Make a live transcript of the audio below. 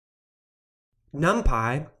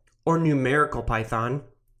NumPy, or Numerical Python,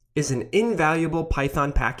 is an invaluable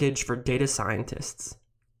Python package for data scientists.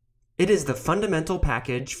 It is the fundamental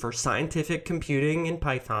package for scientific computing in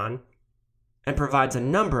Python and provides a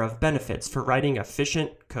number of benefits for writing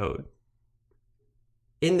efficient code.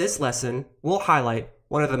 In this lesson, we'll highlight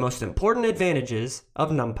one of the most important advantages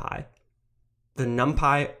of NumPy, the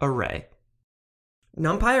NumPy array.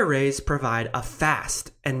 NumPy arrays provide a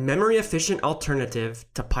fast and memory-efficient alternative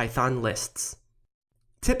to Python lists.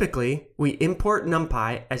 Typically, we import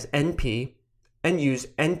NumPy as NP and use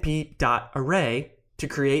np.array to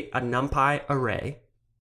create a NumPy array.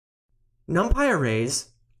 NumPy arrays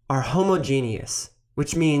are homogeneous,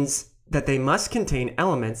 which means that they must contain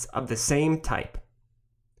elements of the same type.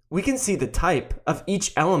 We can see the type of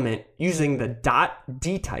each element using the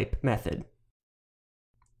dtype method.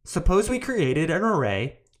 Suppose we created an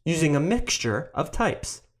array using a mixture of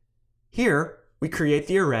types. Here, we create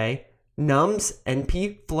the array nums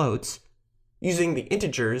np floats using the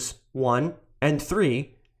integers 1 and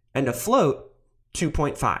 3 and a float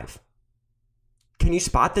 2.5. Can you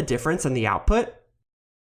spot the difference in the output?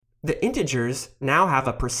 The integers now have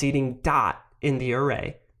a preceding dot in the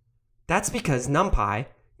array. That's because NumPy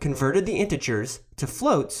converted the integers to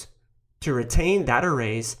floats to retain that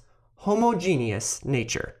array's homogeneous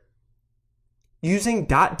nature. Using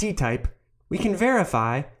dtype, we can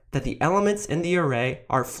verify that the elements in the array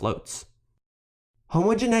are floats.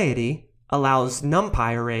 Homogeneity allows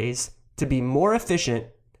NumPy arrays to be more efficient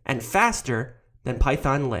and faster than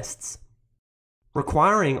Python lists.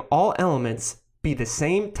 Requiring all elements be the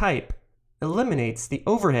same type eliminates the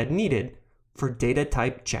overhead needed for data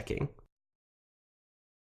type checking.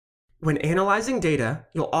 When analyzing data,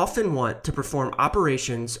 you'll often want to perform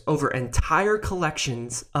operations over entire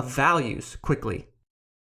collections of values quickly.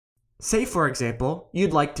 Say, for example,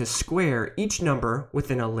 you'd like to square each number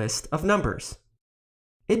within a list of numbers.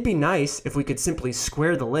 It'd be nice if we could simply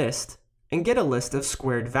square the list and get a list of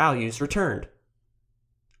squared values returned.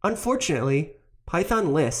 Unfortunately,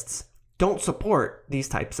 Python lists don't support these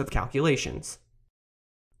types of calculations.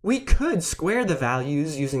 We could square the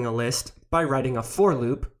values using a list by writing a for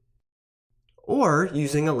loop or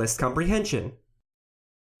using a list comprehension.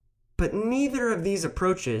 But neither of these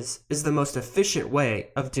approaches is the most efficient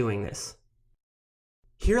way of doing this.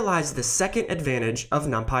 Here lies the second advantage of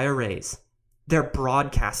NumPy arrays, their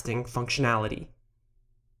broadcasting functionality.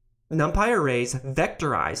 NumPy arrays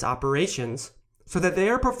vectorize operations so that they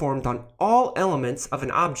are performed on all elements of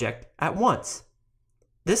an object at once.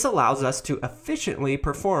 This allows us to efficiently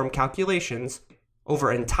perform calculations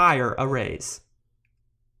over entire arrays.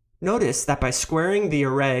 Notice that by squaring the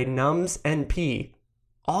array nums np,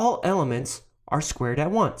 all elements are squared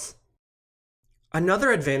at once.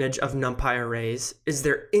 Another advantage of NumPy arrays is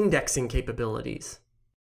their indexing capabilities.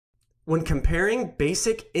 When comparing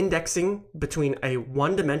basic indexing between a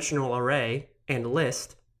one-dimensional array and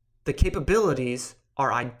list, the capabilities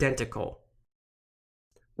are identical.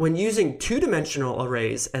 When using two-dimensional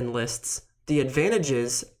arrays and lists, the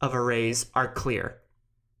advantages of arrays are clear.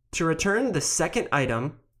 To return the second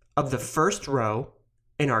item of the first row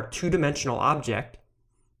in our two-dimensional object,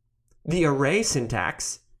 the array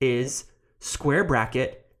syntax is square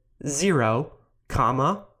bracket 0,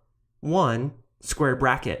 comma 1 square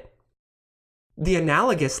bracket. The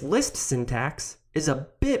analogous list syntax is a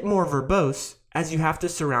bit more verbose as you have to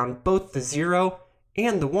surround both the 0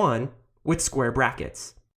 and the 1 with square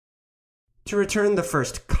brackets. To return the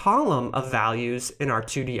first column of values in our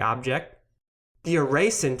 2D object, the array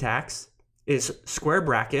syntax is square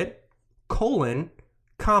bracket, colon,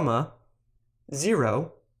 comma,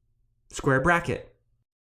 0, square bracket.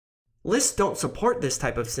 Lists don't support this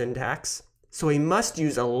type of syntax, so we must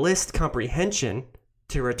use a list comprehension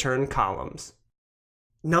to return columns.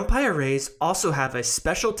 NumPy arrays also have a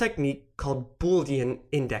special technique called boolean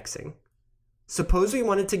indexing. Suppose we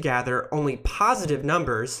wanted to gather only positive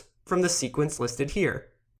numbers from the sequence listed here.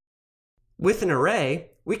 With an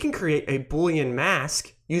array, we can create a boolean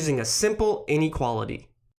mask using a simple inequality.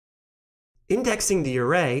 Indexing the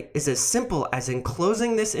array is as simple as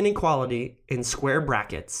enclosing this inequality in square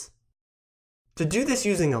brackets. To do this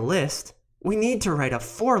using a list, we need to write a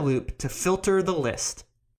for loop to filter the list,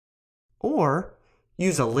 or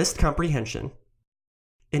use a list comprehension.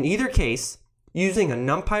 In either case, using a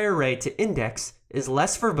NumPy array to index is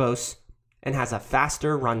less verbose and has a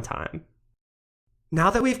faster runtime. Now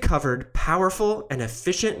that we've covered powerful and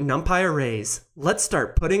efficient NumPy arrays, let's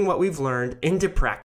start putting what we've learned into practice.